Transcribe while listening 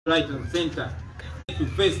right and center to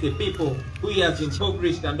face the people who he has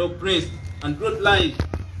impoverished and oppressed and brought life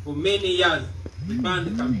for many years. He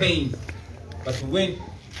banned campaigns, but he went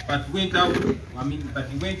on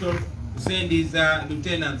to send his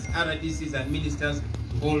lieutenants, RDCs, and ministers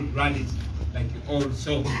to hold rallies like you all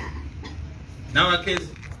saw. In our case,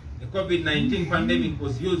 the COVID-19 pandemic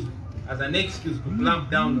was used as an excuse to clamp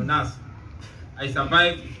down on us. I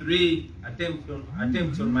survived 3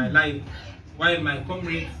 attempts on my life, while my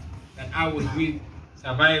comrades that I was with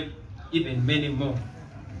survived even many more.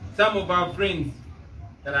 Some of our friends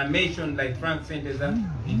that I mentioned, like Frank Senteza,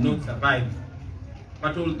 did not survive.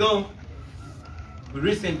 But although we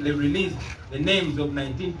recently released the names of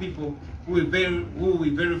 19 people who we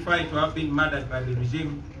verified to have been murdered by the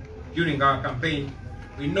regime during our campaign,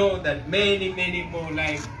 we know that many, many more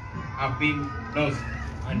lives have been lost.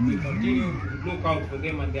 And we continue to look out for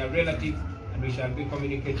them and their relatives, and we shall be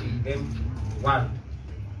communicating them to the world.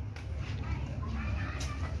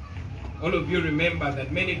 All of you remember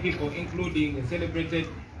that many people, including a celebrated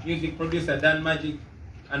music producer Dan Magic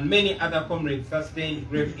and many other comrades, sustained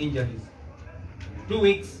grave injuries. 2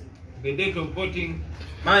 weeks, the date of voting,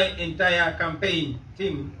 my entire campaign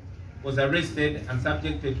team was arrested and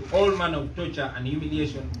subjected to all manner of torture and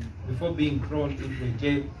humiliation before being thrown into a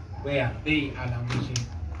jail where they are languishing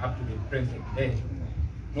up to the present day.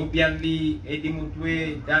 Nubian Lee, Eddie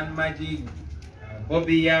Mutwe, Dan Magic,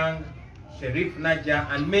 Bobi Young, Sheriff Naja,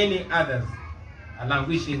 and many others are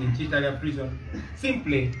languishing in Chitalia prison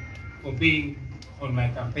simply for being on my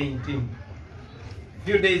campaign team. A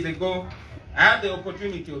few days ago, I had the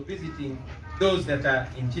opportunity of visiting those that are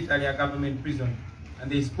in Chitalia government prison, and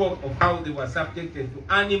they spoke of how they were subjected to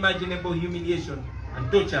unimaginable humiliation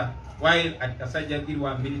and torture while at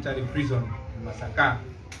Kasajagirwa military prison in Masaka.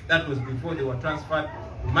 That was before they were transferred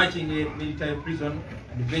to Machinge military prison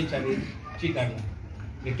and eventually Chitalia.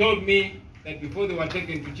 They told me that before they were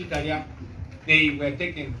taken to Chitalia, they were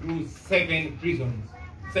taken through 7 prisons.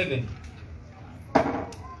 7.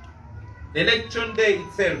 The election day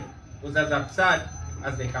itself was as absurd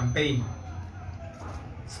as the campaign.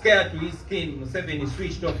 Scared to his skin, Musseveni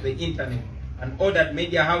switched off the internet and ordered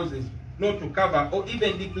media houses not to cover or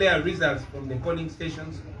even declare results from the polling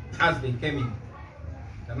stations as they came in.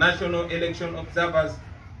 The national election observers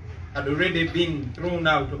had already been thrown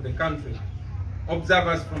out of the country.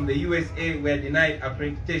 Observers from the USA were denied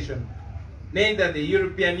accreditation. Neither the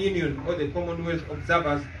European Union or the Commonwealth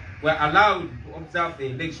observers were allowed to observe the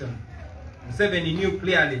election. Musseveni knew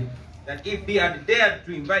clearly that if he had dared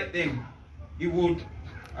to invite them, he would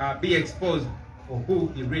be exposed for who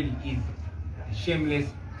he really is, a shameless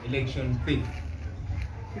election thief.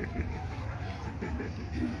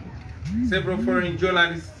 Several foreign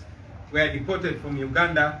journalists were deported from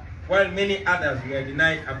Uganda, while many others were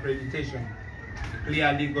denied accreditation, a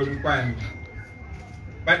clear legal requirement.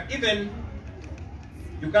 But even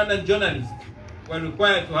Ugandan journalists were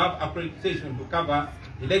required to have accreditation to cover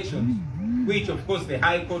elections, which of course the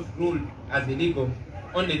High Court ruled as illegal,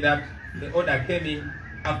 only that the order came in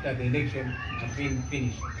after the election had been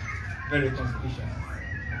finished. Very conspicuous.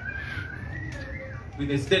 With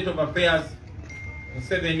the state of affairs,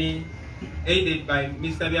 Musseveni, aided by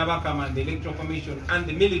Mr. Byabakama and the Electoral Commission and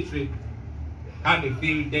the military, had a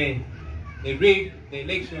field day. They rigged the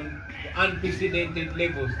election to unprecedented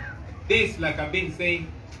levels. This, like I've been saying,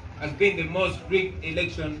 has been the most rigged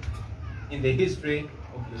election in the history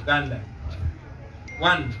of Uganda.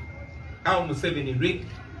 1. How Musseveni rigged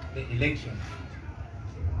the election.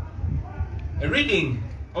 A reading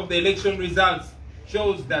of the election results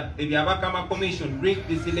shows that the Byabakama Commission rigged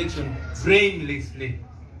this election brainlessly.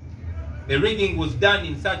 The rigging was done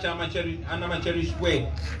in such an amateurish way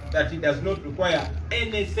that it does not require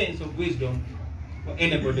any sense of wisdom for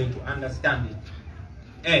anybody to understand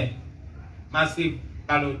it. A. Massive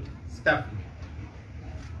ballot stuffing.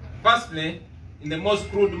 Firstly, in the most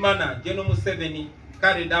crude manner, General Musseveni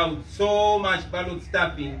carried out so much ballot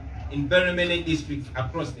stuffing in very many districts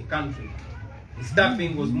across the country. The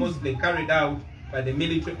stuffing was mostly carried out by the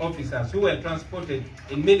military officers who were transported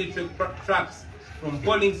in military trucks from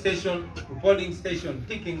polling station to polling station,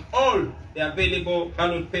 taking all the available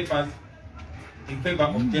ballot papers in favor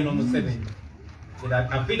of General Musseveni. The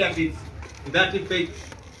affidavits to that effect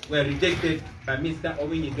were rejected by Mr.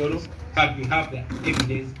 Owinyi-Dolo, but we have the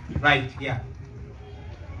evidence right here.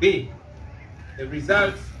 B. The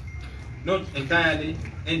results not entirely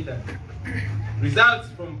entered. Results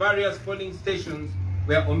from various polling stations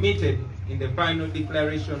were omitted in the final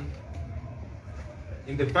declaration.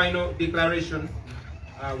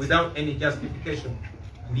 Without any justification,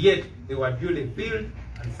 and yet they were duly filled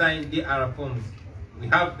and signed DR forms. We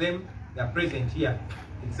have them; they are present here.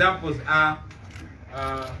 Examples are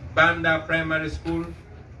Banda Primary School,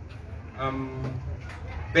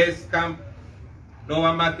 Base Camp,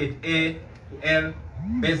 Lower Market A to L,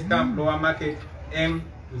 Base Camp, Lower Market M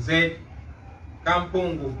to Z,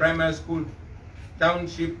 Kampungu Primary School,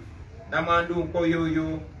 Township, Namandu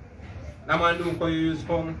Nkoyoyo's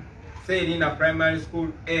home, Selina Primary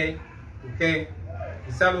School A to K,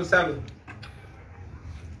 Chisalu,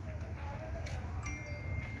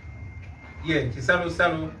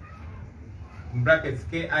 Chisalu, in brackets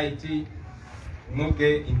KIT,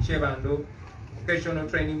 Muge in Chebando, Vocational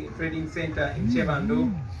Training Center in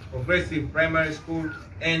Chebando, Progressive Primary School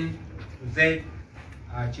N to Z,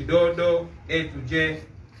 Chidodo A to J,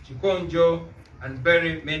 Chikonjo, and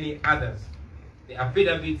very many others. The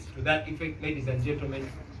affidavits to that effect, ladies and gentlemen,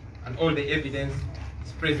 and all the evidence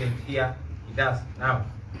is present here with us now.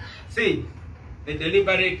 C, the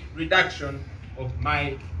deliberate reduction of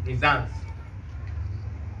my results.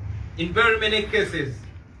 In very many cases,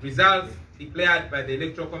 results declared by the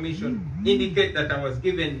Electoral Commission indicate that I was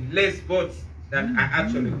given less votes than I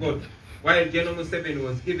actually got, while General Musseveni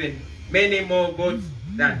was given many more votes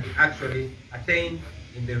than he actually attained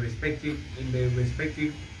in the respective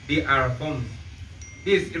DR forms.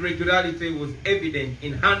 This irregularity was evident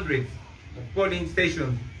in hundreds of polling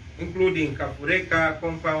stations, including Kapalaga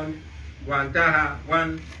Compound, Wantaha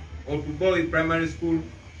 1, Otuboi Primary School,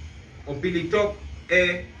 Opilitok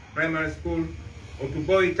A Primary School,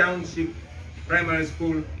 Otuboi Township Primary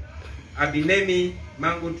School, Abinemi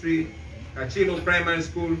Mango Tree, Kachilo Primary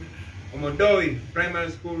School, Omodoi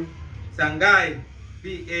Primary School, Sangai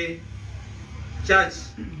PA, Church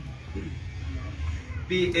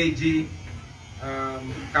PAG,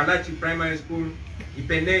 Kalachi Primary School,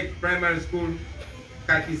 Ipenet Primary School,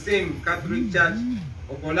 Kakisim Catholic Church,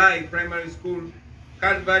 Okolai Primary School,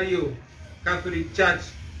 Calvario Catholic Church,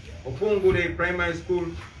 Opungure Primary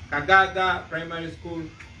School, Kagaga Primary School,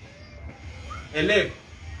 Elef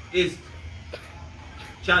East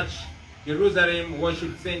Church, Jerusalem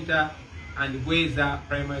Worship Center, and Weza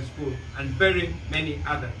Primary School, and very many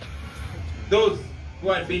others. Those who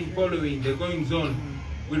had been following the goings on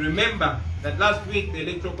will remember that last week the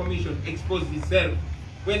Electoral Commission exposed itself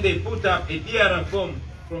when they put up a DRA form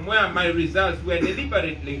from where my results were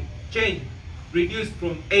deliberately changed, reduced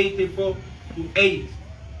from 84 to 8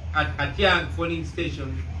 at Atiang polling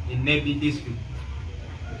station in Nebi district.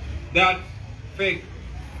 That fake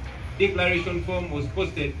declaration form was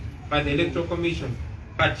posted by the Electoral Commission,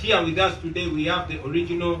 but here with us today we have the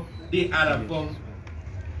original DRA form,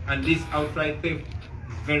 and this outright theft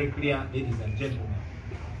is very clear, ladies and gentlemen.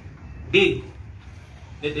 D,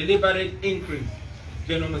 the deliberate increase of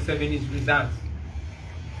General Musseveni's results.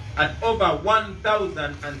 At over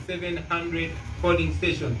 1,700 polling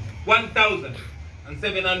stations,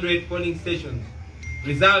 1,700 polling stations,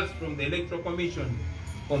 results from the Electoral Commission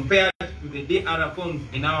compared to the DRA forms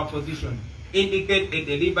in our position indicate a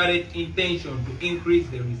deliberate intention to increase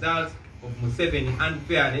the results of Musseveni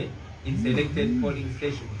unfairly in selected polling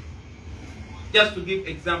stations. Just to give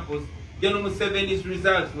examples, General Musseveni's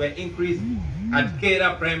results were increased at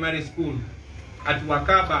Kera Primary School, at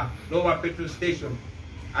Wakaba Lower Petrol Station,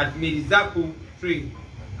 at Mirizaku Tree,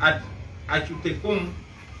 at Achutekum,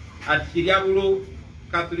 at Hiriabulo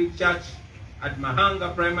Catholic Church, at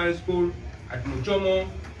Mahanga Primary School, at Muchomo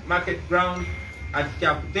Market Ground, at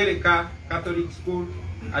Kyaputereka Catholic School,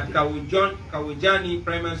 at Kawujani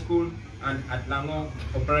Primary School, and at Lango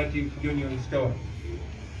Cooperative Union Store.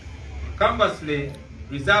 Conversely,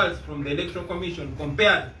 results from the Electoral Commission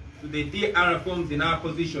compared to the DRA forms in our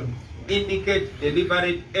position indicate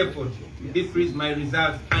deliberate effort to decrease my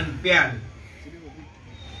results unfairly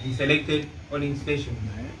in selected polling stations.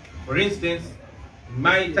 For instance,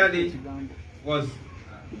 my tally was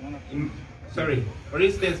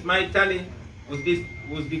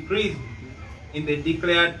decreased in the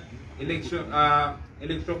declared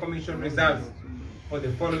Electoral Commission results for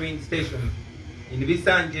the following stations: in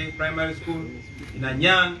Visanje Primary School, in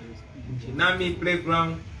Anyang, in Chinami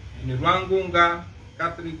Playground, in Rwangunga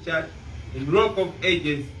Catholic Church, in Rock of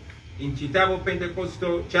Ages, in Chitabo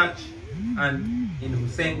Pentecostal Church, and in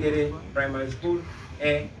Husengere Primary School,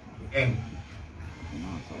 A.M.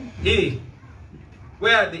 E,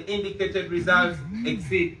 where the indicated results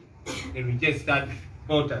exceed the registered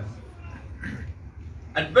voters.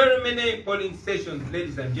 At very many polling stations,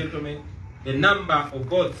 ladies and gentlemen, the number of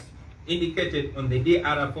votes indicated on the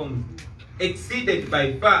DRA forms exceeded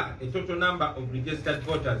by far the total number of registered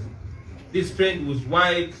voters. This trend was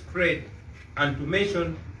widespread, and to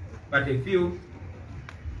mention but a few: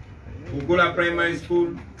 Ugula Primary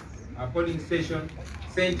School polling station,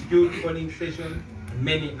 St. Jude polling station, and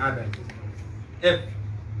many others. F,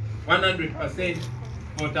 100%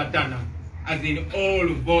 voter turnout, as in all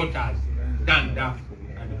voters turned up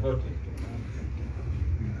and voted.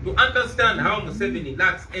 To understand how Musseveni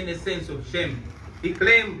lacks any sense of shame, he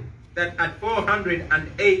claimed that at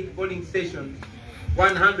 408 polling stations,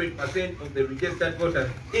 100% of the registered voters,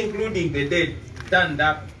 including the dead, turned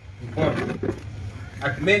up to vote.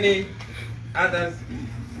 At many others,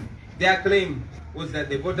 their claim was that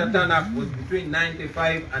the voter turnout was between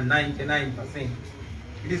 95 and 99%.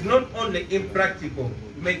 It is not only impractical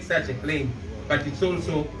to make such a claim, but it's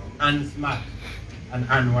also unsmart and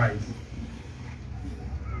unwise.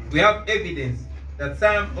 We have evidence that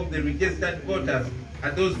some of the registered voters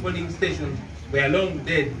at those polling stations were long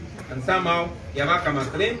dead, and somehow Yabakama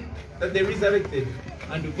claimed that they resurrected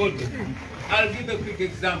and voted. I'll give a quick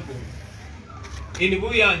example. In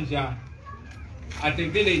Buyanja, at a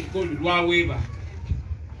village called Lwaweba,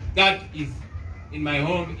 that is in my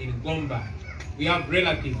home in Gomba, we have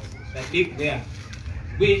relatives that live there.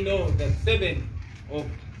 We know that 7 of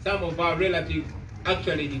some of our relatives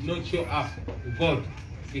actually did not show up to vote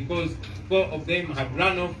because 4 of them had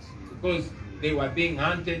run off because they were being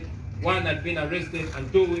hunted. 1 had been arrested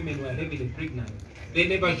and 2 women were heavily pregnant. They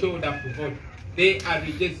never showed up to vote. They are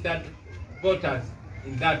registered voters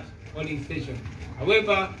in that polling station.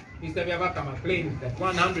 However, Mr. Byabakama claims that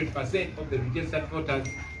 100% of the registered voters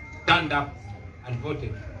turned up and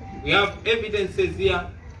voted. We have evidences here.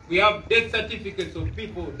 We have death certificates of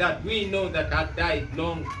people that we know that had died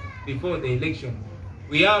long before the election.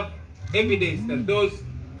 We have evidence that those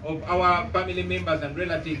of our family members and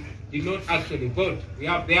relatives did not actually vote. We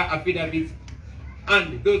have their affidavits,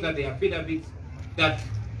 and those are the affidavits that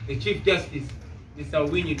the Chief Justice, Mr.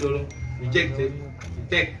 Winyidolo, rejected to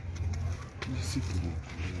take.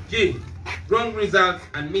 G. Wrong results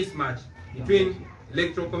and mismatch between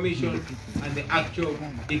Electoral Commission and the actual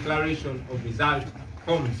declaration of result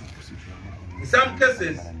forms. In some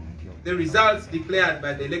cases, the results declared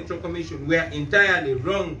by the Electoral Commission were entirely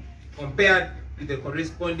wrong compared to the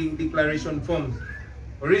corresponding declaration forms.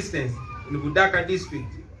 For instance, in Budaka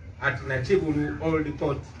district at Nachiburu Old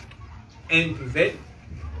Court, N to Z,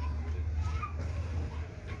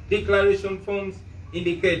 declaration forms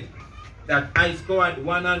indicate that I scored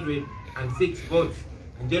 106 votes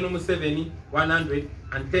and General Musseveni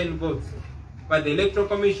 110 votes. But the Electoral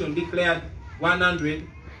Commission declared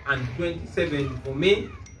 127 for me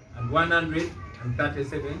and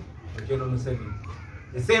 137 for General Musseveni.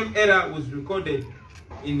 The same error was recorded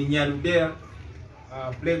in Nyarudea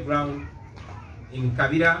playground, in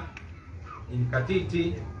Kabira, in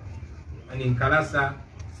Katiti, and in Kalasa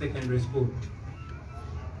Secondary School.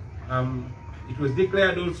 It was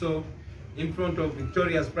declared also in front of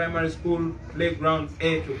Victoria's Primary School playground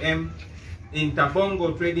A to M, in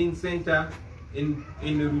Tabongo Trading Center, in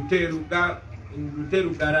Ruterugara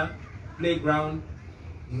playground,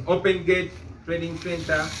 in Open Gate Trading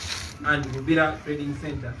Center, and Rubira Trading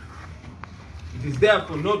Center. It is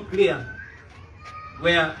therefore not clear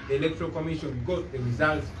where the Electoral Commission got the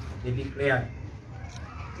results they declared.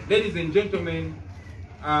 Ladies and gentlemen,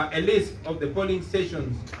 a list of the polling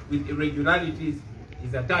stations with irregularities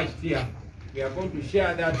is attached here. We are going to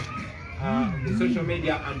share that on the social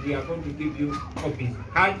media, and we are going to give you copies,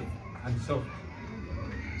 hard and soft.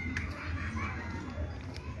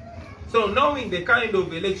 So knowing the kind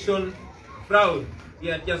of election fraud he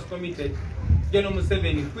had just committed, General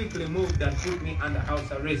Musseveni quickly moved and put me under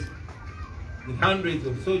house arrest with hundreds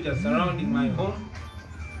of soldiers surrounding my home.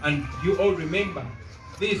 And you all remember,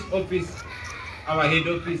 this office, our head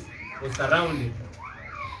office, was surrounded.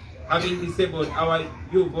 Having disabled our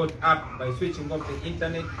U-Vote app by switching off the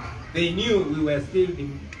internet, they knew we were still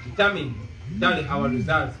determined to tally our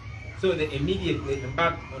results, so they immediately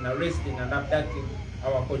embarked on arresting and abducting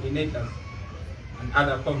our coordinators and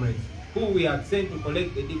other comrades, who we had sent to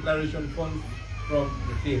collect the declaration forms from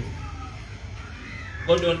the field.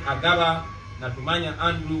 Gordon Agaba, Natumanya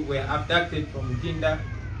Andrew were abducted from Jinda,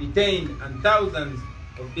 detained, and thousands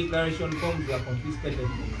of declaration forms were confiscated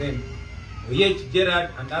from them. Oyech Gerard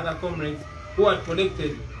and other comrades who had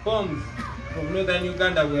collected forms from northern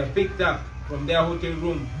Uganda were picked up from their hotel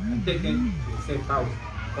room and taken to a safe house,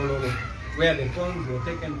 where the forms were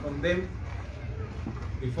taken from them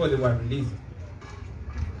before they were released.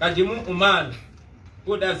 Kajimu Umar,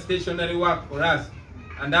 who does stationary work for us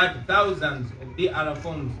and had thousands of DR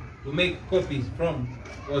forms to make copies from,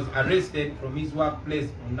 was arrested from his workplace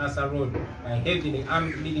on Nasa Road by heavily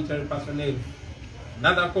armed military personnel.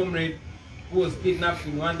 Another comrade who was kidnapped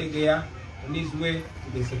in Wandegea on his way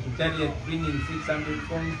to the Secretariat bringing 600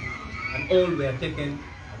 forms, and all were taken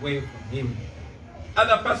away from him.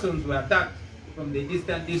 Other persons were attacked from the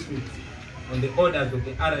distant districts on the orders of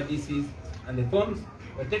the RDCs, and the forms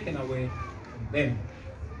were taken away from them.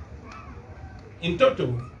 In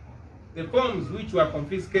total, the forms which were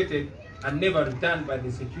confiscated and never returned by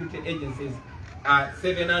the security agencies are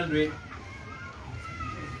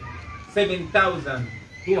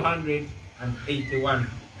 7,281.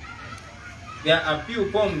 There are few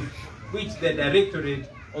forms which the Directorate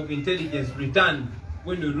of Intelligence returned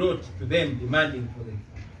when we wrote to them demanding for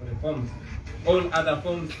the forms. All other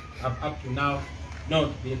forms have up to now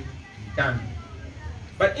not been returned.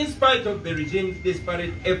 But in spite of the regime's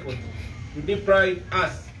desperate effort to deprive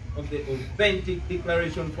us of the authentic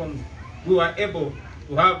declaration forms, we were able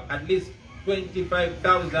to have at least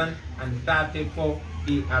 25,034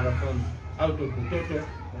 DR forms out of the total of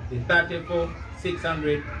the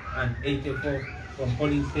 34,684 from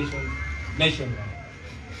polling stations nationwide.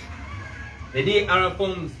 The DR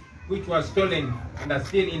forms which were stolen and are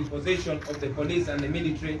still in possession of the police and the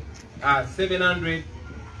military are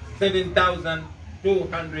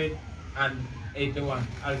 7,281.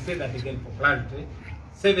 I'll say that again for clarity.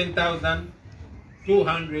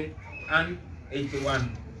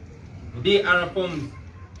 7,281. The DR forms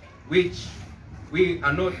which we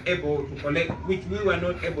were not able to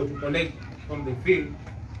collect from the field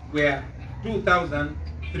were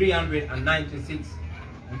 2,396.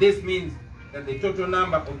 This means that the total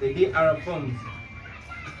number of the DR forms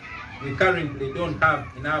we currently don't have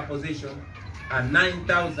in our possession are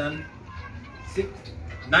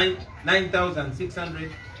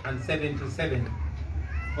 9,677.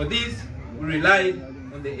 For this, we relied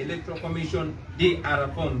on the Electoral Commission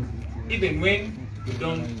DR forms, even when we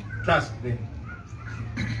don't trust them.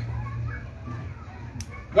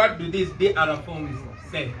 What do these DR forms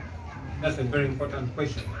say? That's a very important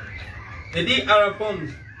question. The DR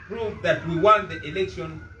forms prove that we won the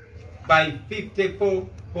election by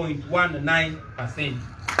 54.19%.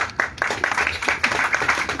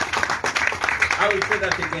 I will say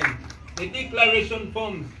that again. The declaration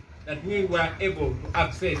forms that we were able to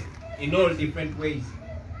access in all different ways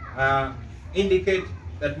indicate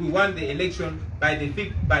that we won the election by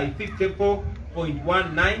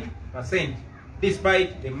 54.19%,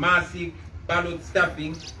 despite the massive ballot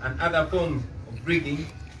stuffing and other forms of rigging.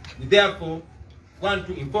 We therefore want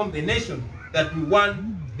to inform the nation that we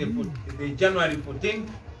won the January 14th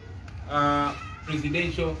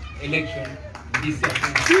presidential election this year.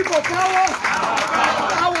 People power!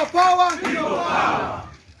 Our power! People power!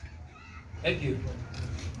 Thank you.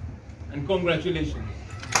 And congratulations.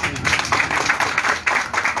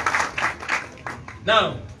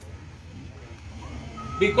 Now,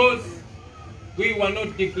 because we were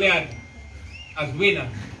not declared as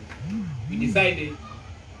winners, we decided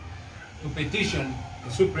to petition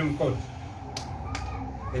the Supreme Court,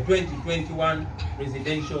 the 2021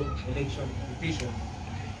 presidential election petition.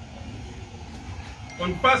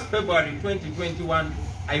 On 1st February 2021,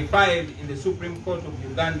 I filed in the Supreme Court of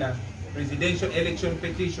Uganda presidential election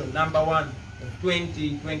petition number 1 of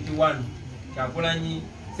 2021, Kyagulanyi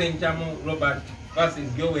Sentamu Robert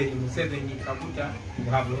versus Yoweri Musseveni Kaguta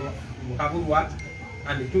Muhabulwa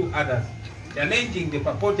and 2 others, challenging the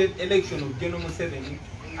purported election of General Musseveni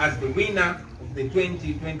as the winner of the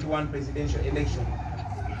 2021 presidential election.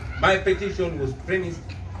 My petition was premised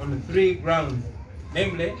on 3 grounds,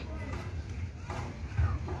 namely,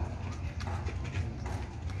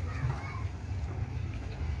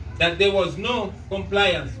 that there was no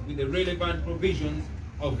compliance with the relevant provisions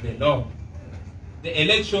of the law. The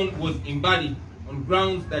election was invalid on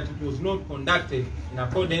grounds that it was not conducted in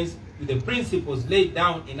accordance with the principles laid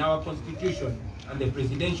down in our Constitution and the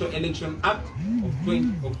Presidential Election Act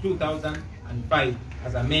of 2005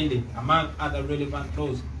 as amended, among other relevant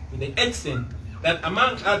laws, to the extent that,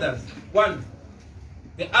 among others, 1,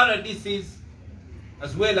 the RDCs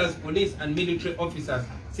as well as police and military officers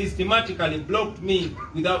systematically blocked me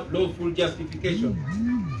without lawful justification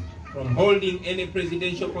from holding any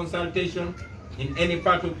presidential consultation in any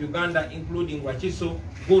part of Uganda, including Wakiso,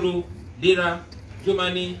 Gulu, Lira,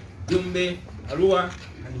 Jumani, Jumbe, Arua,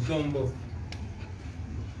 and Zombo.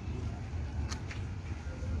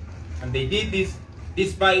 And they did this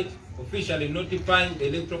despite officially notifying the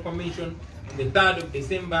Electoral Commission on the 3rd of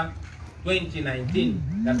December 2019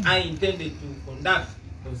 that I intended to conduct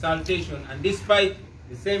consultation, and despite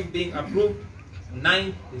the same being approved on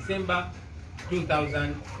 9th December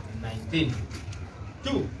 2019.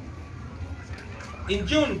 2. In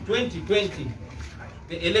June 2020,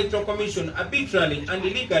 the Electoral Commission arbitrarily and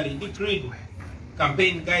illegally decreed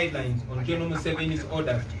campaign guidelines on General Musseveni's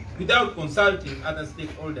orders without consulting other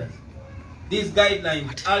stakeholders. These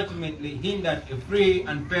guidelines ultimately hindered a free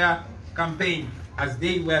and fair campaign as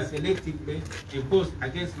they were selectively imposed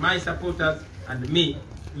against my supporters and me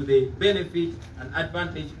to the benefit and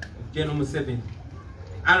advantage of General Musseveni.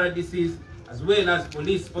 RDCs, as well as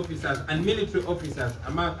police officers and military officers,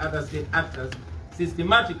 among other state actors,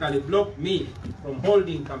 systematically blocked me from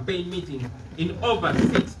holding campaign meetings in over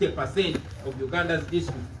 60% of Uganda's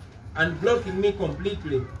districts, and blocking me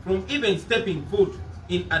completely from even stepping foot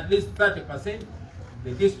in at least 30% of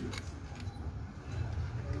the districts.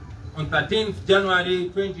 On 13th January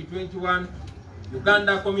 2021,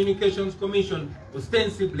 Uganda Communications Commission,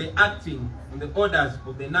 ostensibly acting on the orders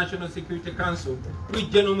of the National Security Council, which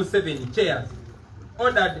General Musseveni chairs,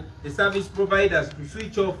 ordered the service providers to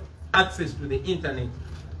switch off access to the internet,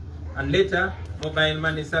 and later mobile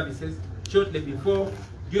money services shortly before,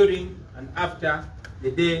 during, and after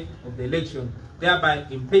the day of the election, thereby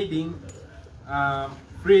impeding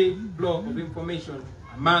free flow of information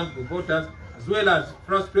among the voters, as well as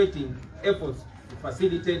frustrating efforts to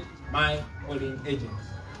facilitate my polling agents.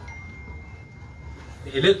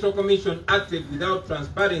 The Electoral Commission acted without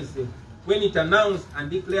transparency when it announced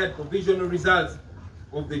and declared provisional results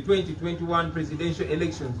of the 2021 presidential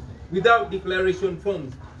elections without declaration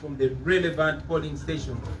forms from the relevant polling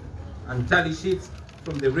stations and tally sheets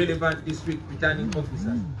from the relevant district returning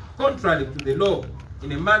officers, contrary to the law,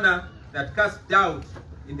 in a manner that cast doubt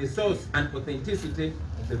in the source and authenticity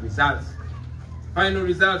of the results. Final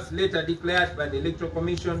results later declared by the Electoral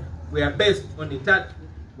Commission were based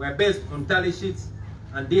on tally sheets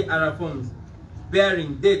and DRR forms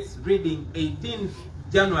bearing dates reading 18th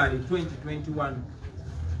January 2021,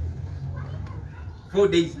 4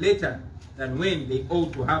 days later than when they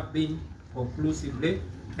ought to have been conclusively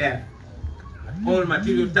there. At all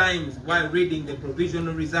material times while reading the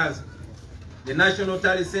provisional results, the National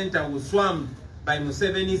Tally Center was swarmed by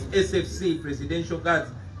Musseveni's SFC presidential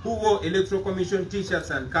guards who wore Electoral Commission t-shirts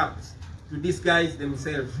and caps to disguise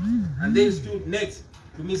themselves, and they stood next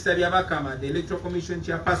to Mr. Yabakama, the Electoral Commission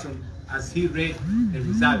chairperson, as he read the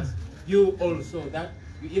results. You all saw that.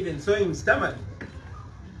 You even saw him stammering.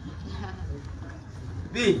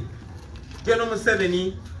 B. General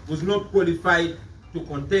Musseveni was not qualified to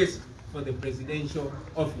contest for the presidential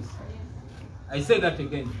office. I say that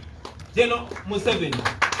again. General Musseveni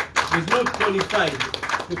was not qualified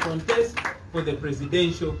to contest for the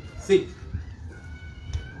presidential seat.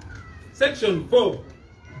 Section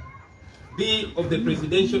 4B of the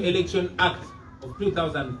Presidential Election Act of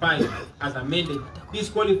 2005, as amended,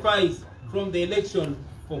 disqualifies from the election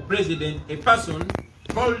for president a person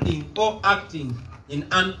holding or acting in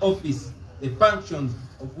an office, the functions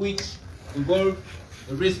of which involve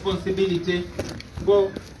a responsibility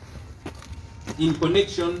for in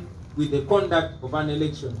connection with the conduct of an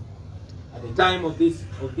election. At the time of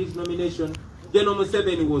this nomination, General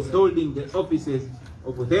Musseveni was holding the offices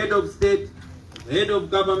of the head of state, the head of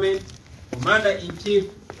government, commander-in-chief,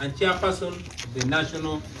 and chairperson of the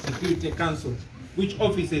National Security Council, which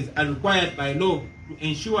offices are required by law to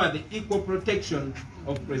ensure the equal protection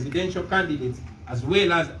of presidential candidates as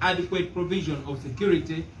well as adequate provision of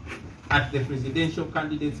security at the presidential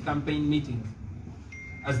candidates' campaign meetings.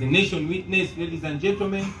 As the nation witnessed, ladies and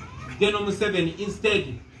gentlemen, General Musseveni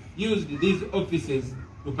instead used these offices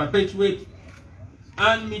to perpetuate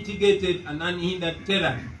unmitigated and unhindered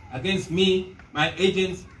terror against me, my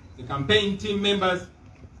agents, the campaign team members,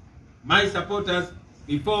 my supporters,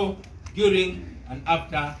 before, during, and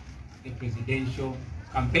after the presidential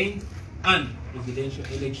campaign and presidential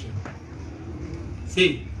election.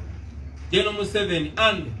 C. General Musseveni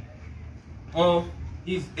and all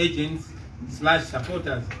his agents /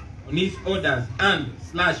 supporters on his orders and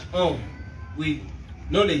 / or with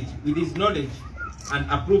his knowledge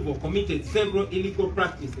and approval committed several illegal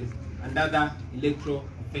practices and other electoral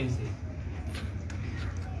offenses.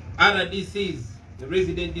 RDCs, the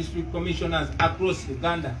resident district commissioners across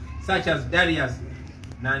Uganda, such as Darius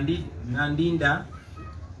Nandinda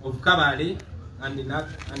of Kabale and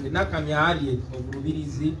Nakamya Harriet of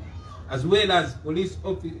Bwaleese, as well as police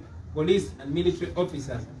and military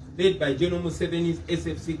officers led by General Musseveni's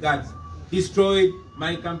SFC guards, destroyed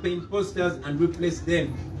my campaign posters and replaced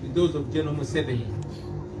them with those of General Musseveni.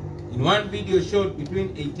 In one video shot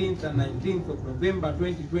between 18th and 19th of November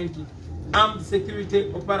 2020, armed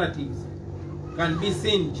security operatives can be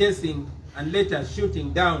seen chasing and later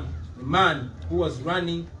shooting down a man who was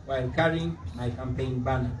running while carrying my campaign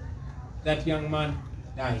banner. That young man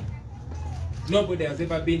died. Nobody has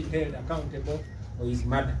ever been held accountable for his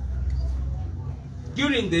murder.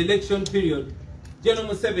 During the election period,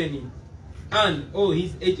 General Musseveni and all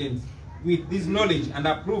his agents, with this knowledge and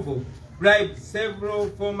approval, bribed several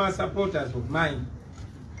former supporters of mine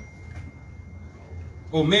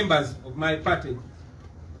or members of my party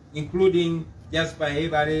including Jasper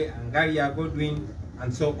Hebare, Angaria Godwin,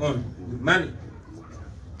 and so on, with money,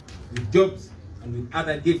 with jobs, and with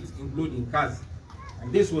other gifts, including cars.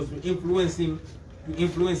 And this was to influence them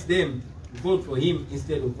to vote for him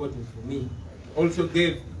instead of voting for me. Also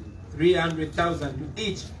gave 300,000 to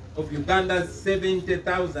each of Uganda's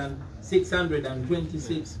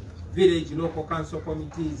 70,626 village local council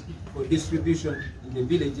committees for distribution in the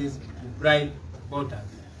villages to bribe voters.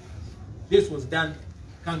 This was done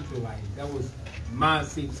countrywide. That was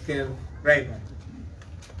massive scale bribery.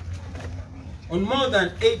 On more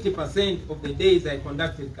than 80% of the days I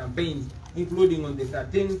conducted campaigns, including on the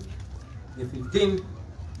 13th, the 15th,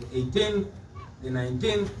 the 18th, the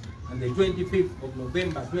 19th, and the 25th of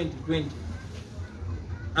November 2020.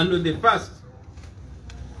 And on the 1st,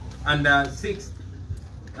 and the 6th,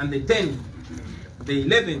 and the 10th, the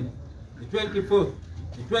 11th, the 24th,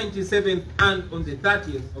 the 27th, and on the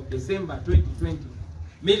 30th of December 2020,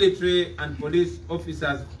 military and police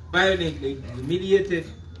officers violently humiliated,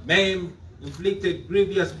 maimed, inflicted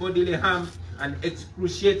grievous bodily harm and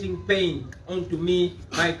excruciating pain onto me,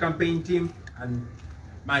 my campaign team, and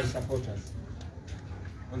my supporters.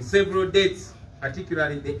 On several dates,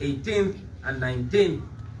 particularly the 18th and 19th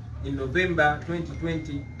in November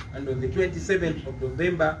 2020, and on the 27th of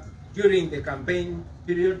November, during the campaign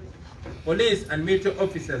period, police and military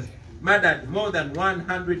officers murdered more than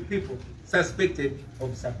 100 people suspected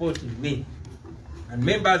of supporting me. And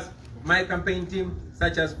members of my campaign team,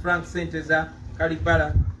 such as Frank Senteza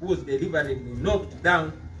Kalibala, who was deliberately knocked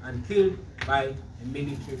down and killed by a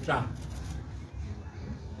military truck.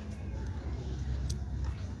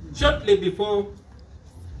 Shortly before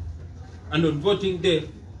and on voting day,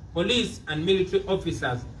 police and military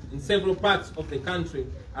officers in several parts of the country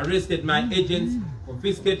arrested my agents,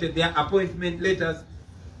 confiscated their appointment letters,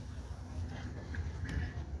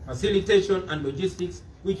 facilitation and logistics,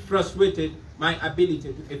 which frustrated my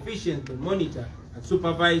ability to efficiently monitor and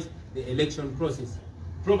supervise the election process.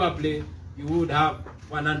 Probably you would have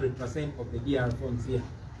 100% of the DR forms here.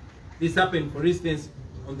 This happened, for instance,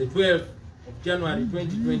 on the 12th of January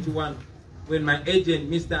 2021, when my agent,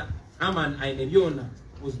 Mr. Aman Aineviona,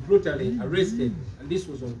 was brutally arrested, and this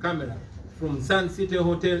was on camera, from Sun City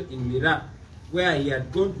Hotel in Mira, where he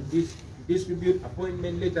had gone to distribute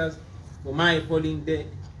appointment letters for my polling day,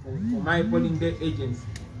 agents,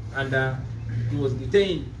 and he was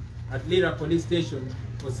detained at Lira police station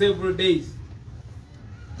for several days.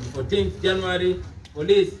 On 14th January,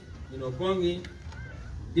 police in Okongi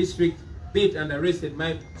district beat and arrested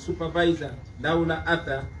my supervisor, Daula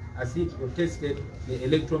Arthur, as he protested the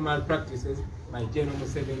electoral malpractices by General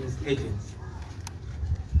Musseveni's agents.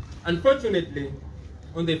 Unfortunately,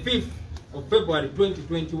 on the 5th of February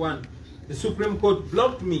 2021, the Supreme Court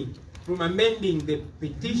blocked me from amending the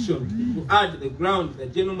petition to add the ground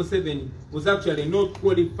that General Musseveni was actually not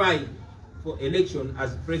qualified for election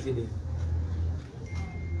as president.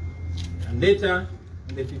 And later,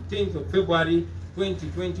 on the 15th of February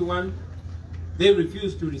 2021, they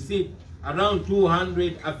refused to receive around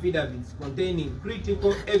 200 affidavits containing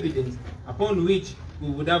critical evidence upon which we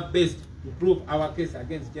would have based to prove our case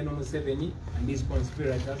against General Musseveni and his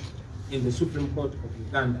conspirators in the Supreme Court of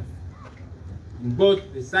Uganda. In both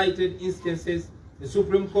the cited instances, the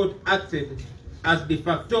Supreme Court acted as de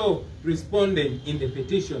facto respondent in the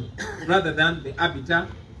petition rather than the arbiter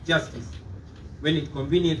justice, when it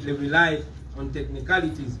conveniently relied on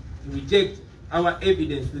technicalities to reject our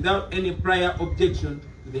evidence without any prior objection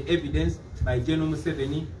to the evidence by General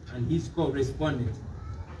Musseveni and his co-respondent,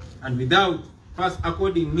 and without first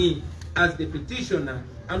according me as the petitioner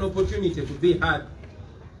an opportunity to be heard.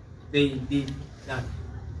 They did that.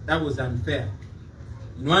 That was unfair.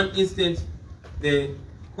 In one instance, the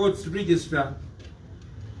court's registrar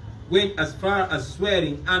went as far as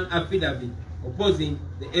swearing an affidavit opposing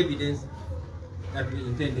the evidence that we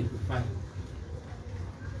intended to file.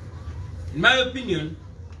 In my opinion,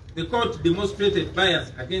 the court demonstrated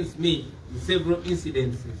bias against me in several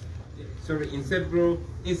incidents,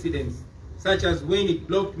 such as when it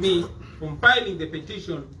blocked me from filing the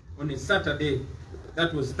petition on a Saturday,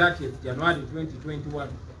 that was 30th January 2021,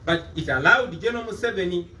 but it allowed General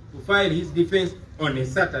Musseveni to file his defense on a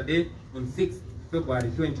Saturday on 6th February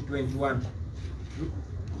 2021.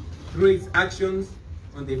 Through its actions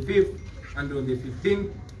on the 5th and on the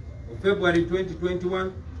 15th of February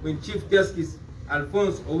 2021, when Chief Justice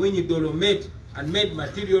Alphonse Owiny-Dolo met and made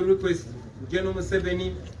material requests to General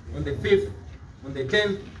Musseveni on the 5th, on the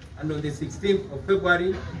 10th, and on the 16th of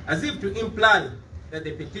February, as if to imply that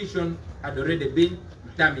the petition had already been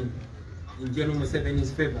determined in General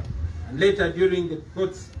Musseveni's favor. And later, during the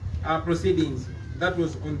court's proceedings, that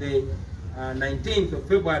was on the 19th of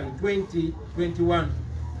February 2021,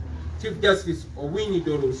 Chief Justice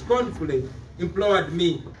Obujulizi scornfully implored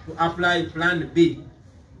me to apply Plan B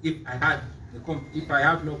if I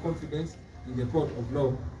have no confidence in the court of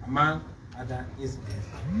law, among other incidents.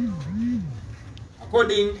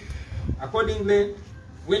 Accordingly,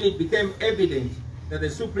 when it became evident that the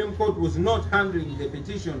Supreme Court was not handling the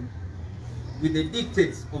petition with the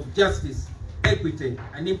dictates of justice, equity,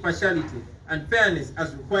 and impartiality and fairness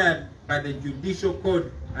as required by the Judicial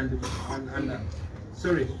Code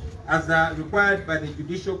required by the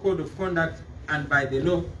Judicial Code of Conduct and by the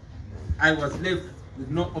law, I was left with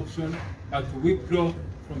no option but to withdraw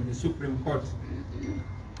from the Supreme Court.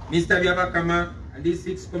 Mr. Bweyabba and these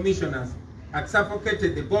 6 commissioners had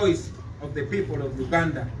suffocated the voice of the people of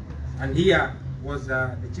Uganda, and here was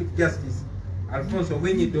the Chief Justice Alfonso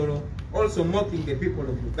Obujulizi also mocking the people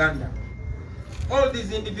of Uganda. All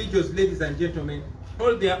these individuals, ladies and gentlemen,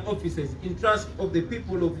 hold their offices in trust of the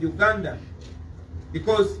people of Uganda,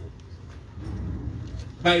 because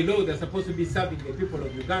by law they're supposed to be serving the people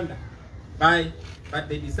of Uganda, but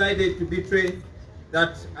they decided to betray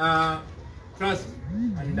that trust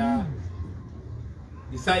and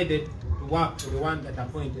decided to work for the one that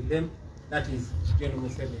appointed them, that is General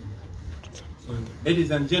Musseveni. So,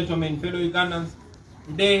 ladies and gentlemen, fellow Ugandans,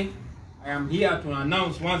 today I am here to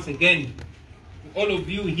announce once again to all of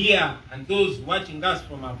you here and those watching us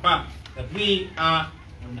from afar that we are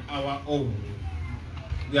on our own.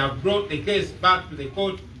 We have brought the case back to the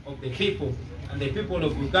court of the people, and the people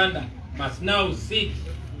of Uganda must now sit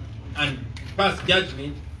and pass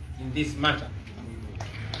judgment in this matter.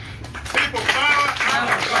 People power,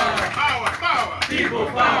 power, power, people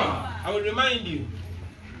power. I will remind you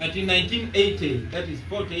that in 1980, that is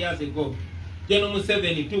 40 years ago, General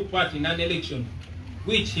Musseveni took part in an election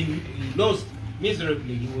which he lost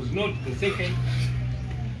miserably. He was not the second,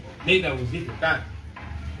 neither was he the third.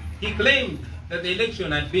 He claimed that the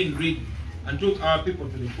election had been rigged and took our people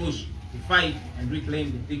to the bush to fight and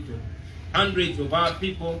reclaim the victory. Hundreds of our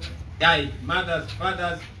people died, mothers,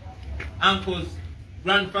 fathers, uncles,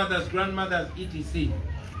 grandfathers, grandmothers, etc.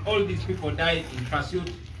 All these people died in pursuit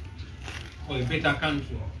for a better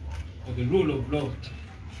country, for the rule of law,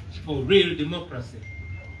 for real democracy.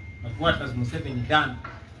 But what has Musseveni done?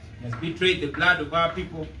 He has betrayed the blood of our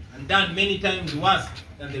people and done many times worse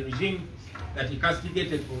than the regime that he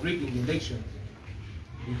castigated for rigging the election.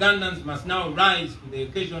 Ugandans must now rise to the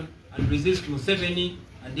occasion and resist Musseveni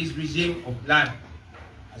and his regime of blood.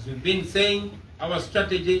 As we've been saying, our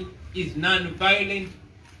strategy is non-violent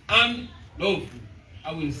and lawful.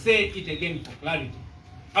 I will say it again for clarity.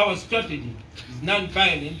 Our strategy is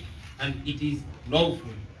non-violent and it is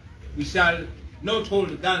lawful. We shall not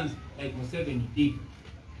hold guns like Musseveni did.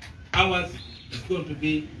 Ours is going to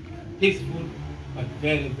be peaceful but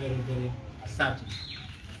very, very, very assertive.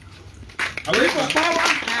 However,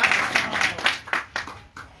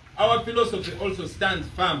 our philosophy also stands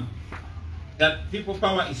firm that people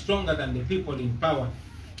power is stronger than the people in power.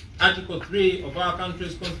 Article 3 of our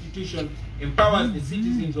country's constitution empowers the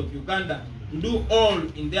citizens of Uganda to do all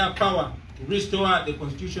in their power to restore the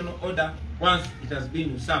constitutional order once it has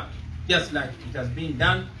been usurped, just like it has been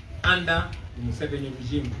done under the Musseveni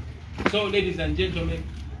regime. So, ladies and gentlemen,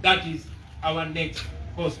 that is our next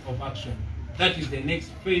course of action. That is the next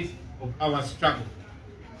phase of our struggle.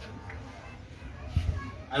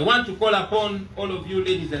 I want to call upon all of you,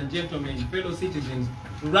 ladies and gentlemen, fellow citizens,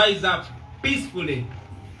 to rise up peacefully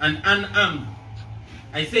and unarmed.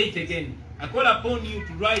 I say it again. I call upon you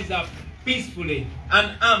to rise up peacefully,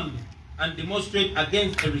 unarmed, and demonstrate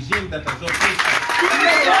against a regime that has oppressed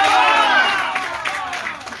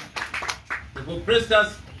us. The oppressed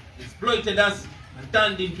us, exploited us, and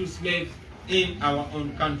turned into slaves in our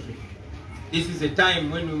own country. This is a time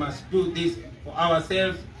when we must do this for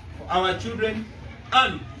ourselves, for our children,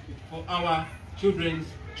 and for our children's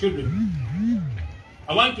children.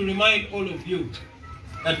 I want to remind all of you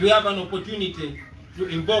that we have an opportunity to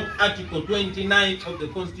invoke Article 29 of the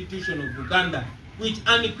Constitution of Uganda, which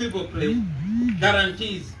unequivocally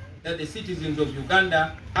guarantees that the citizens of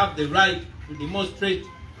Uganda have the right to demonstrate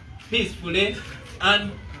peacefully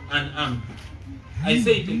and unarmed. I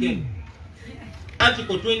say it again.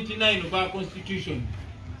 Article 29 of our Constitution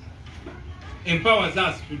empowers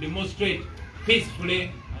us to demonstrate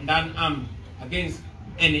peacefully and unarmed against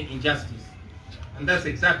any injustice. And that's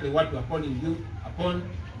exactly what we are calling you upon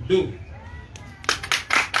to do.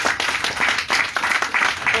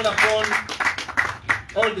 Call upon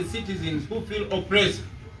all the citizens who feel oppressed,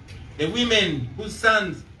 the women whose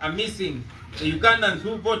sons are missing, the Ugandans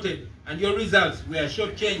who voted and your results were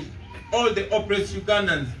shortchanged, all the oppressed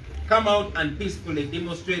Ugandans, come out and peacefully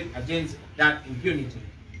demonstrate against that impunity.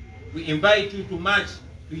 We invite you to march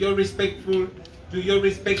to your respective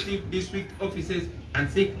district offices and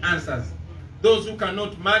seek answers. Those who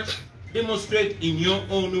cannot march, demonstrate in your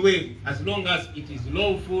own way, as long as it is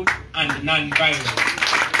lawful and non-violent.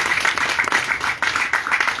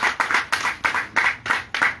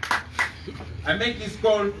 I make this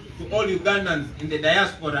call to all Ugandans in the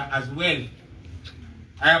diaspora as well.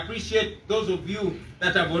 I appreciate those of you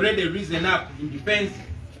that have already risen up in defense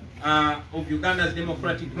of Uganda's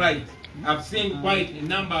democratic rights. I've seen quite a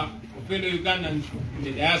number of fellow Ugandans in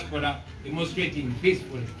the diaspora demonstrating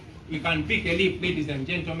peacefully. We can pick a leaf, ladies and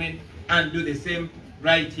gentlemen, and do the same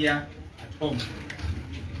right here at home.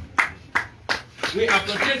 We are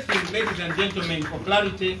protesting, ladies and gentlemen, for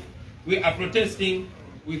clarity. We are protesting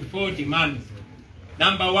with 4 demands.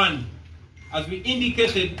 Number 1, as we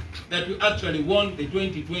indicated that we actually won the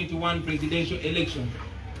 2021 presidential election,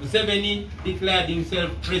 Musseveni declared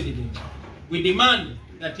himself president. We demand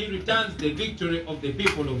that he returns the victory of the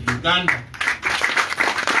people of Uganda.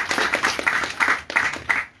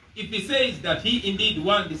 If he says that he indeed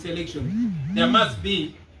won this election, there must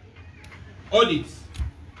be audits.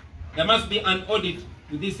 There must be an audit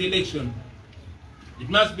to this election. It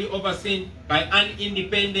must be overseen by an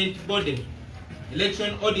independent body.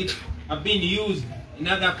 Election audits have been used in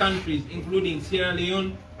other countries, including Sierra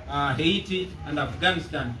Leone, Haiti, and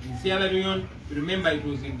Afghanistan. In Sierra Leone, you remember it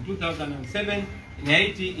was in 2007. In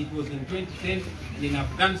Haiti, it was in 2010. And in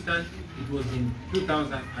Afghanistan, it was in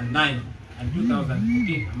 2009 and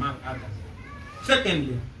 2014, among others.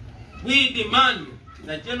 Secondly, we demand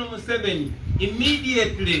that General Musseveni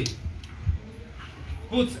immediately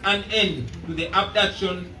puts an end to the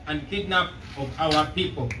abduction and kidnap of our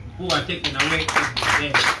people who are taken away every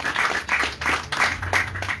day.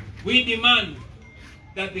 We demand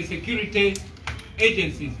that the security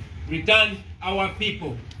agencies return our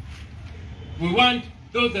people. We want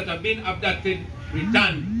those that have been abducted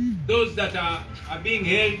returned. Those that are being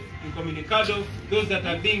held in communicado, those that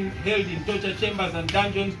are being held in torture chambers and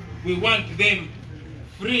dungeons, we want them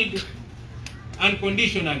freed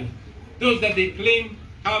unconditionally. Those that they claim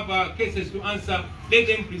have cases to answer, let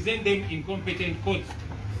them present them in competent courts.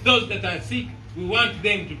 Those that are sick, we want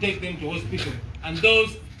them to take them to hospital. And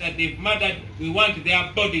those that they've murdered, we want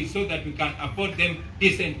their bodies so that we can afford them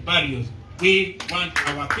decent burials. We want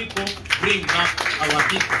our people, bring back our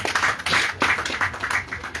people.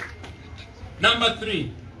 Number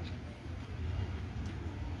 3,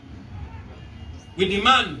 we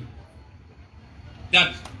demand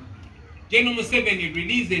that General Musseveni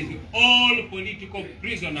releases all political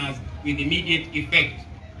prisoners with immediate effect.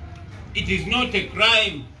 It is not a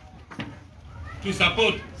crime to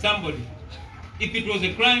support somebody. If it was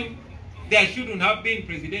a crime, there shouldn't have been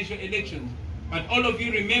presidential elections. But all of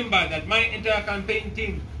you remember that my entire campaign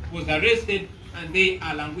team was arrested and they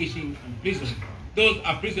are languishing in prison. Those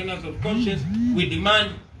are prisoners of conscience. We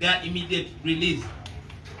demand their immediate release.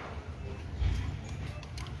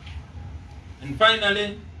 And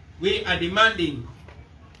finally, we are demanding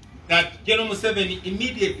that General Musseveni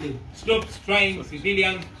immediately stops trying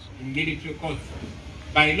civilians in military courts.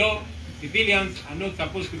 By law, civilians are not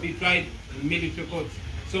supposed to be tried in military courts.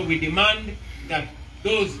 So we demand that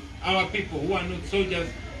those, our people who are not soldiers,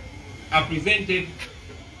 are presented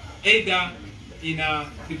either in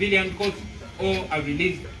a civilian court or are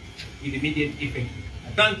released with immediate effect. I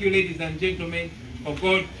thank you, ladies and gentlemen, for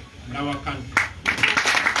God and our country.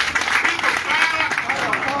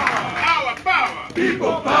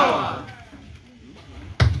 People power!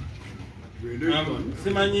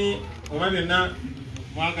 Simanyi oba byonna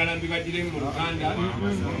mwagala mbibadire mu Luganda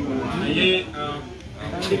naye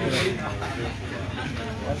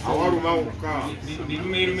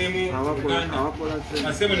birumemu Luganda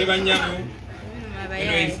basebo ne banyabo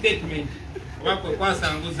eno statement oba kwe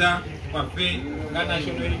kwasanguza kwaffe nga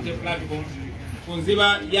National Unity Platform ku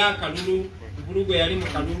nziba ya Kalulu Vulugo yali mu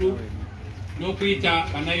Kalulu n'okuyita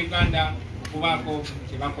bannayuganda okubaako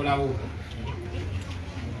kye bakolawo.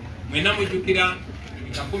 Mwena mujjukira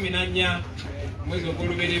eka 14 mwezi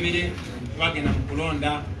ogw'olubereberye twagenda mu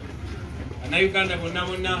kulonda. Bannayuganda bonna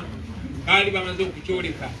bonna baali bamaze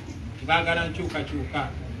okukyoleka tebaagala nkyukakyuka,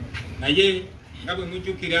 naye nga bwe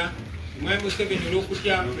mujjukira Mwami Musseveni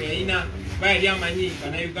olw'okutya bwe yalina kuba yali amanyi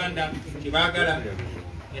bannayuganda tebaagala,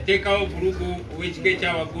 yateekawo obulugu ow'ekika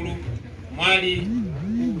ekyawaggulu, mwali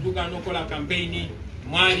okutugaana okukola kampeyini,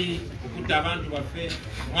 mwali okutta abantu baffe,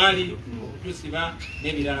 mwali okutusiba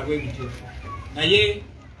n'ebirala bwe bityo. Naye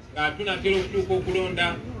nga tunatera okutuuka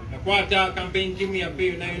okulonda, nakwata campaign team yaffe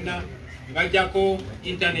yonna yonna ne bajjako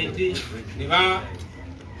intaneti ne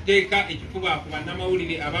okuteeka ekifuba ku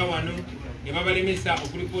bannamawulire abawano ne babalemesa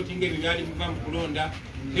okuripootinga ebyo byali biva mu kulonda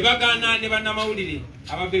ne bagaana ne bannamawulire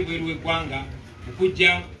abava ebweru w'eggwanga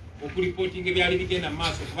okujja okuripootinga ebyali bigenda mu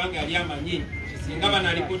maaso kubanga yali amanyi singa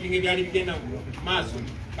banaripootinga ebyali bigenda mu maaso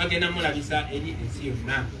bagenda mulabisa eri ensi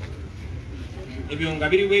yonna. Ebyo nga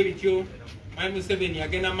biriwo ebityo Musseveni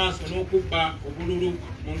yagenda maaso n'okubba obululu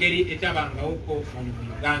mu ngeri etabangawoko wano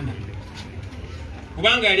mu Uganda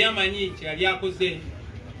kubanga yali amanyi kyeyali akoze.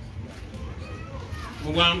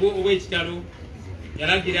 Mu bwangu obw'ekitalo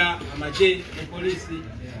yalagira amagye ne poliisi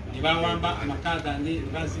ne bawamba amaka gange ne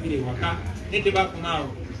bansibira ewaka ne tebakomaawo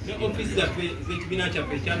ne ofiisi zaffe ez'ekibiina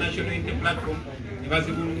kyaffe ekya National Unity Platform ne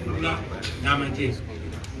bazibulungula n'amagye.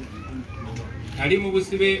 Ali mu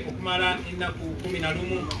busibe okumala ennaku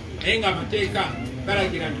 11 naye nga amateeka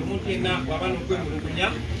galagira nti omuntu yenna bw'aba n'okwemulugunya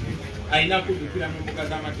alina kuddukira mu mbuga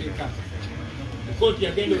z'amateeka. Kooti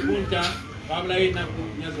yagenda okunta babulayo ennaku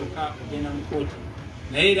nnya zokka ogenda mu kooti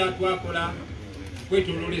naye era twakola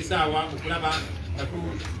kwetoloola essaawa okulaba nga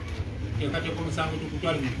tuteekateeka omusango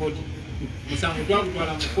tukutwale mu kooti. Omusango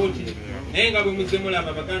twagutwala mu kooti naye nga bwe muzze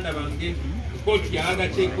mulaba baganda bange kooti yalaga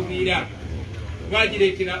kyekubiira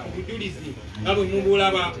twagireetera obujulizi nga bwe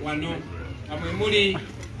mubulaba wano nga mwe muli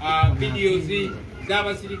videos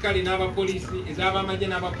z'abasirikale n'abapoliisi ez'abamagye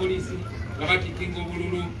n'abapoliisi nga batikinga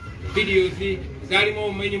obululu, videos zaalimu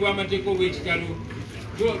obumenyi bw'amateeka obw'ekitalo.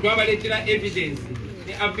 Twabaleetera evidence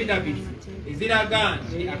ne affidavit eziraga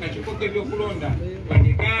nti akakiiko k'ebyokulonda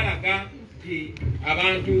wadde kaalaga nti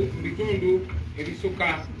abantu mu bitundu ebisukka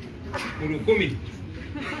mu 1,000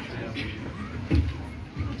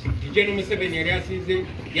 Gen. Musseveni yali asiize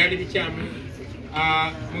byali bikyamu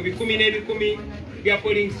mu 10 n'ebikumi bya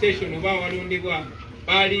polling station oba walondebwa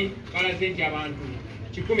baali balaze nti abantu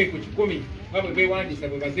 100 ku 100 nga bwe beewandiisa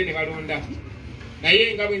bwe baze ne balonda.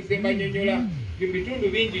 Naye nga bwe nze mbanyonnyola mu bitundu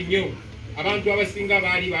bingi nnyo abantu abasinga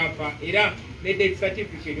baali baafa era ne death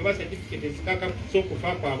certificate oba certificate ezikakasa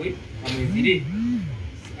okufa kwabwe amwezire.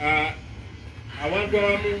 Awantu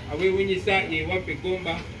awamu aweewunyisa yewaffe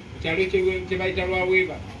Gomba mu kyalo kye bayita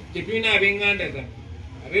Lwaweeba tetulina ab'eŋŋanda zaffe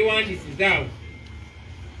abeewandiisizaawo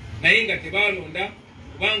naye nga tebalonda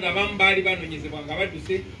kubanga abamu baali banoonyezebwa nga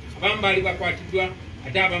badduse, abamu baali bakwatiddwa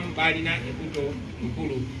ate abamu baalina embuto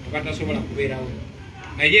nkulu abatasobola kubeerawo.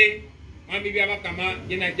 Naye mwami byabakama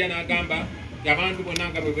ye najja n'agamba nti abantu bonna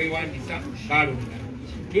nga bwe beewandiisa balonda.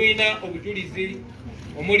 Tulina obujulizi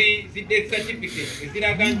omuli zi death certificate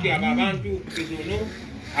eziraga nti abo abantu kugeza ono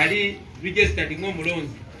ali registered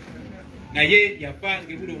ng'omulonzi naye yafa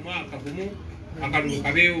ng'ebula omwaka gumu akalulu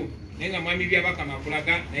kabeewo naye nga mwami byabakama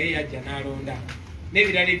akulaga naye yajja n'alonda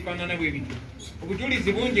n'ebirala ebifaanana bwe bityo.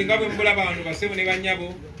 Obujulizi bungi nga bwe mbulaba wano basebo ne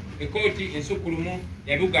bannyabo ekooti ensukkulumu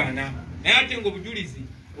yabugaana naye ate ng'obujulizi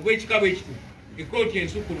obw'ekika bwe kityo ekooti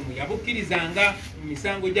ensukkulumu yabukkirizanga mu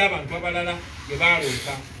misango gy'abantu abalala gye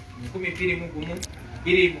baalooka mu 2021,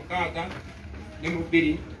 2006 ne mu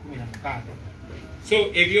 2016. So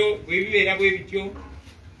ebyo bwe bibeera bwe bityo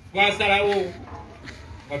twasalawo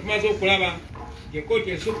nga tumaze okulaba ng'ekooti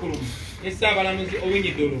ensukkulumu ne Ssaabalamuzi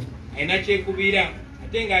Owiny-Dollo alina kyekubiira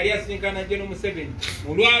ate ng'ali asinkana Gen. Musseveni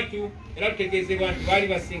mu lwatu era tutegeezebwa nti baali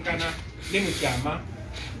basinkana ne mu kyama.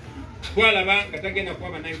 Twalaba nga tagenda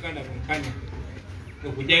kuwa bannayuganda bwenkanya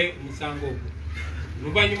okugyayo omusango ogwo.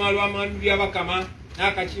 Oluvannyuma lw'amaanyi byabakama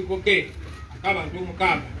n'akakiiko ke ak'abantu 6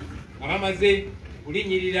 nga bamaze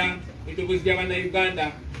kulinnyirira eddoboozi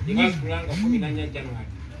ly'abannayuganda gye basitula nga 14 January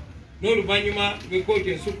n'oluvannyuma lw'ekkooti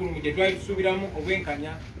ensukkulumu gye twali tusuubiramu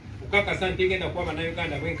obwenkanya okukakasa nti egenda kuwa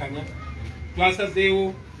bannayuganda bwenkanya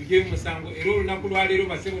twasazeewo tugyeyo musango era olunaku lwaleero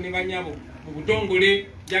basebo ne bannyabo mu butongole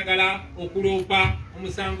njagala okuloopa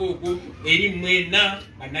omusango ogwo eri mwenna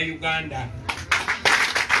bannayuganda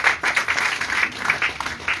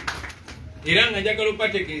era nga njagala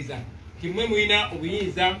okubategeeza nti mmwe mulina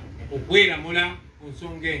obuyinza okweramula ku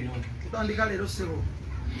nsonga eno. Tutandika leero ssebo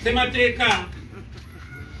Ssemateeka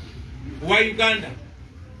wa Uganda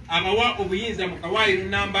abawa obuyinza mu kawaayiro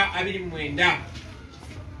namba 29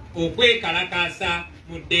 okwekalakaasa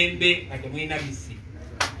mu ddembe nga temulina bisi.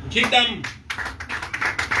 Nkiddamu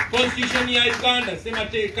Constitution ya Uganda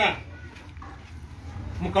Ssemateeka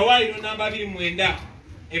mu kawaayiro namba 29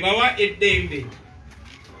 ebawa eddembe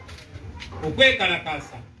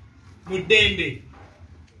okwekalakaasa mu ddembe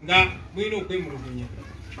nga mulina okwemulugunya.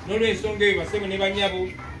 N'olw'ensonga eyo basebo ne bannyabo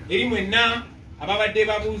eri mwenna ababadde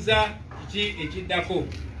babuuza kiki ekiddako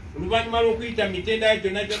oluvannyuma lw'okuyita mu mitendera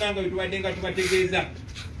gyonna gyonna nga bwe tubadde nga tubategeeza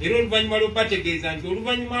era oluvannyuma lw'okubategeeza nti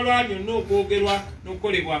oluvannyuma lwa byonna okwogerwa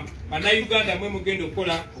n'okukolebwa bannayuganda mwe mugenda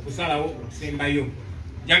okukola okusalawo okusembayo.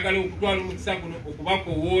 njagala okutwala omukisa guno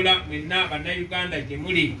okubakowoola mwenna bannayuganda gye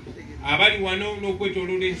muli abali wano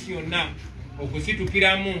n'okwetooloola ensi yonna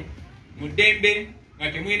okusitukiramu mu ddembe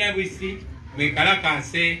nga temulina bwisi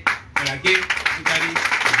mwekalakaase mulage kitali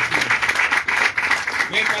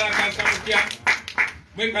mwekalakasa mutya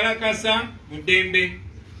mwekalakasa mu ddembe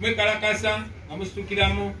mwekalakasa nga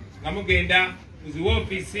musitukiramu nga mugenda mu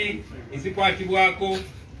ziwoofiisi ezikwatibwako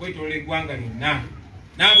okwetooloola eggwanga lyonna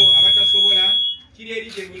n'abo abatasobola kiri eri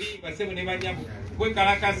gye muli basebo ne banyabo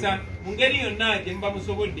kwekalakasa mu ngeri yonna gye muba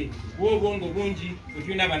musobodde kuba obwongo bungi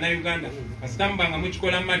bwetulina bannayuganda kasita muba nga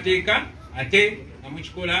mukikola mu mateeka ate nga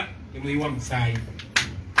mukikola temuyiwa musaayi.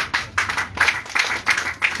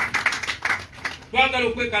 Twagala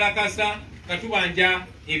okwekalakasa nga tubanja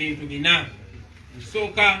ebintu bina.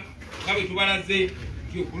 Kusooka nga bwe tubalaze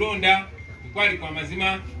nti okulonda kwali kwa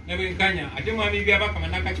mazima ne bwenkanya ate mwami byabakama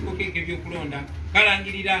n'akakiiko ke k'ebyokulonda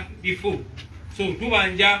kalangirira bifu. So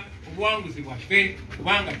tubanja obuwanguzi bwaffe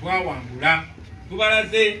kubanga twawangula.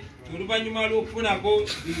 Tubalaze oluvannyuma lw'okufunako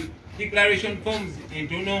declaration forms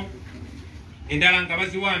entono endala nga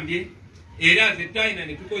baziwambye era ze twalina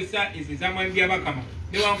ne tukozesa ezo ez'amwami byabakama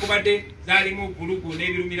newankubadde zaalimu obulugu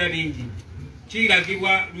n'ebirumira bingi.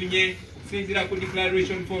 Kiragibwa lunye okusinziira ku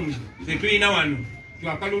declaration forms ze tulina wano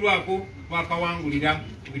twakalulwako twakawangulira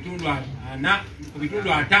ku bitundu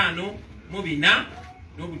 54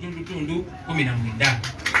 n'obutundutundu 19.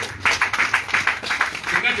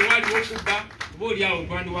 Singa tewaliwo okubba oba oliawo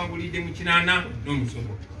twandiwangulidde mu 80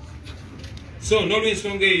 n'omusobo. So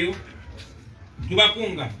n'olw'ensonga eyo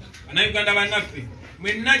tubakunga bannayuganda bannaffe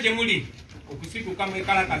mwenna gye muli okusituka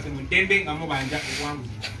mwekalakase mu ddembe nga mubanja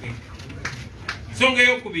obuwanguzi bwaffe. Ensonga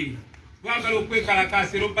ey'okubiri twagala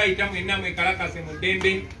okwekalakasa era obayita mwenna mwekalakase mu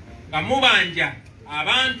ddembe nga mubanja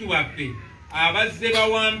abantu baffe abazze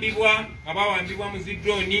bawambibwa nga bawambibwa mu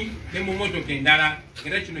zidrooni ne mu motoka endala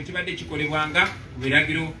era kino kibadde kikolebwanga ku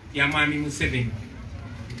biragiro bya mwami Musseveni.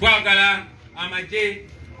 Twagala amagye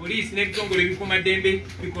poliisi n'ebitongole ebikuumaddembe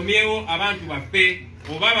bikomyewo abantu baffe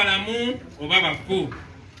oba balamu oba bafu.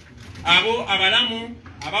 Abo abalamu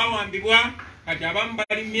abawambibwa kati abamu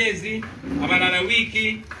bali myezi abalala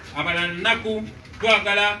wiiki abalala nnaku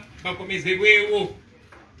twagala bakomezebwewo.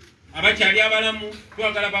 Abakyali abalamu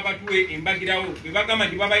twagala babatuwe embagirawo bwe bagamba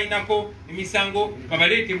nti babayinako emisango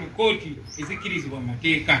babaleete mu kooti ezikkirizibwa mu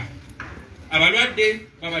mateeka. Abalwadde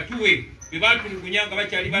babatuwe bwe batulugunya nga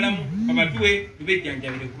bakyali balamu babatuwe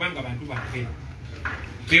tubejjanjabire kubanga bantu baffe.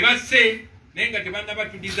 Be basse naye nga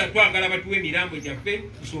tebannabatudiza twagala batuwe emirambo gyaffe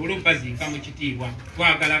tusobole okubaziika mu kitiibwa.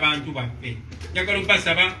 Twagala bantu baffe. Njagala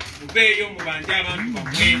obbasaba muveeyo mubanje abantu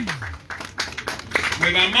bammwe.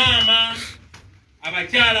 Mwe bamaama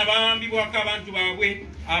abakyala bawambibwako abantu baabwe,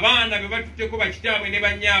 abaana be batutteko bakitaabwe ne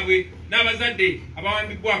bannyaabwe, n'abazadde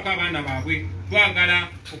abawambibwako abaana baabwe. Twagala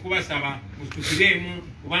okubasaba musitukiremu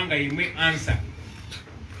kubanga yemwe ansa.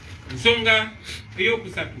 Ensonga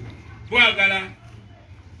ey'okusatu twagala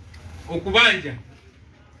okubanja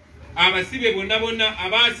abasibe bonna bonna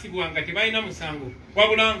abaasibwa nga tebalina musango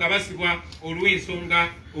wabula nga basibwa olw'ensonga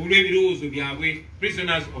olw'ebirowoozo byabwe,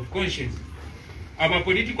 prisoners of conscience. Aba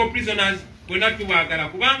political prisoners bonna tubagala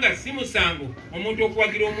kubanga si musango omuntu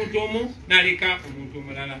okuwagira omuntu omu n'aleka omuntu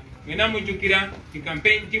omulala. Mwena mujjukira ti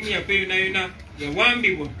campaign team yaffe yonna yonna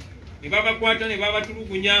yawambibwa ne babakwata ne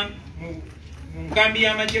babatulugunya mu nkambi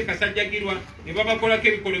y'amagye Kasajjagirwa ne babakolako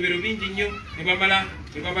ebikolobero bingi nnyo ne bamala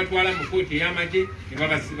ne babatwala mu kooti ey'amagye ne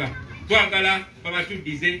babasiba. Twagala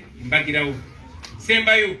babatuddize embagirawo.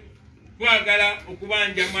 Sembayo twagala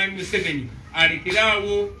okubanja mwami Musseveni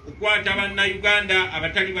alekeraawo okukwata bannayuganda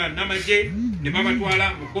abatali bannamagye ne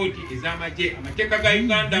babatwala mu kooti ez'amagye. Amateeka ga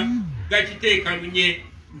Uganda gakiteeka lunye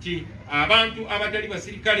nti abantu abatali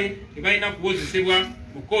basirikale tebalina kuwozesebwa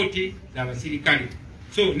mu kooti z'abasirikale.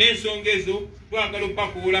 So n'ensonga ezo twagala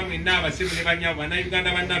okubakoola mwenna abasebo ne bannyabo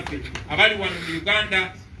bannayuganda bannaffe abali wano mu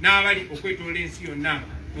Uganda n'abali okwetoloola ensi yonna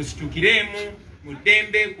musitukiremu mu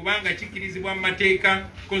ddembe kubanga kikkirizibwa mu mateeka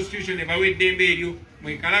constitution ebawa eddembe eryo.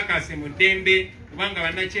 Mwekalakase mu ddembe kubanga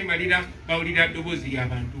bannakyemalira bawulira ddoboozi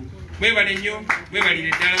ly'abantu. Mwebale nnyo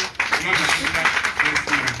mwebalire ddala olw'akatonda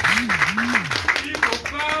ensi yonna.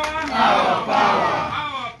 Our power.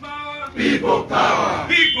 Our power. People power.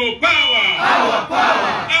 People power. Our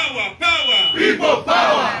power. Our power. People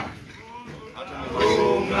power.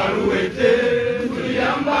 Ngaluwete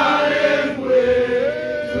tuyambale ngule,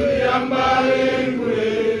 tuyambale ngule,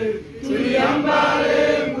 tuyambale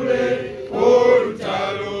ngule.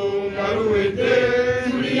 Olutalo ngaluwete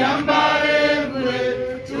tuyambale ngule,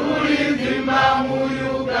 tulizimba mu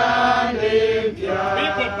Uganda empya.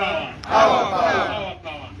 People power. Our power. Our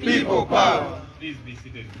power. People power. Please be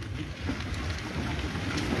seated.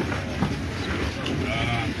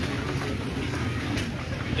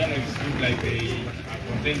 journalists look like they are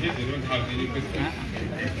contented, they don't have any questions.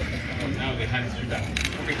 Now the hands do that.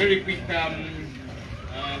 Okay, very quick addition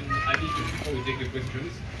before we take the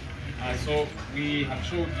questions. So we have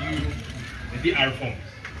showed you the DR forms,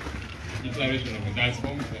 declaration of results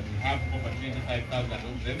forms, that we have over 25,000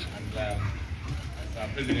 of them, and as our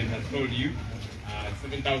president has told you,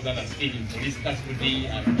 7,000 are still in police custody,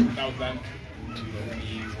 and 2,000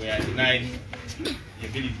 we were denied the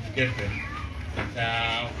ability to get them. But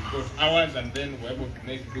we got ours, and then we were able to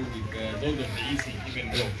make do with those of the EC, even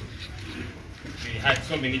though we had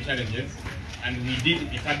so many challenges, and we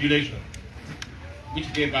did a tabulation,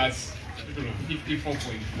 which gave us a total of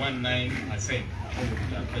 54.19%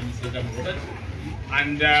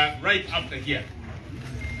 and right after here,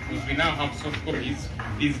 because we now have soft copies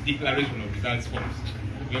of these declaration of results forms,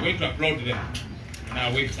 we are going to upload them on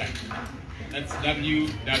our website. That's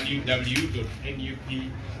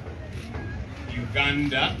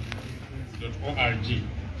www.nupuganda.org.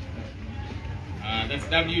 That's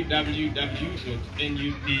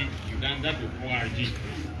www.nupuganda.org.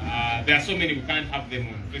 There are so many, we can't have them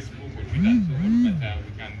on Facebook or Twitter, but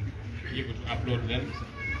we can be able to upload them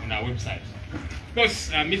on our website. Of course,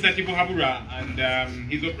 Mr. Tibo Habura and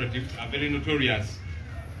his operatives are very notorious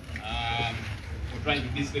for trying to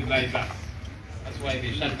destabilize us. That's why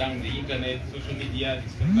they shut down the internet, social media,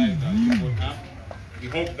 destabilize our phone app. We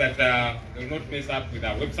hope that they will not mess up with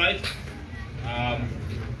our website.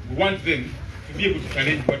 We want them to be able to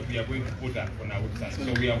challenge what we are going to put up on our website.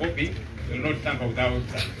 So we are hoping they will not tamper with our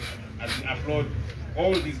website as we upload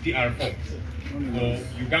all these DR forms for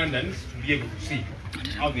Ugandans to be able to see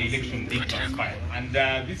how the election did transpire. And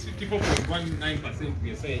this 54.19%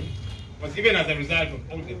 we are saying was even as a result of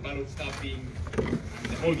all the ballot stuffing and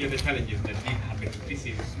all the other challenges that did happen. This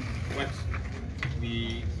is what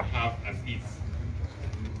we have as is.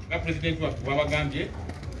 The President was Wabagambye,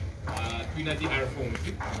 Twina DR forms,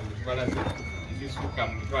 this will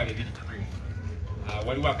come to a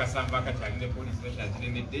waliwo akasamba akakyalina poliisi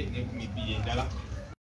bakyaziremedde n'enkumi bbiri endala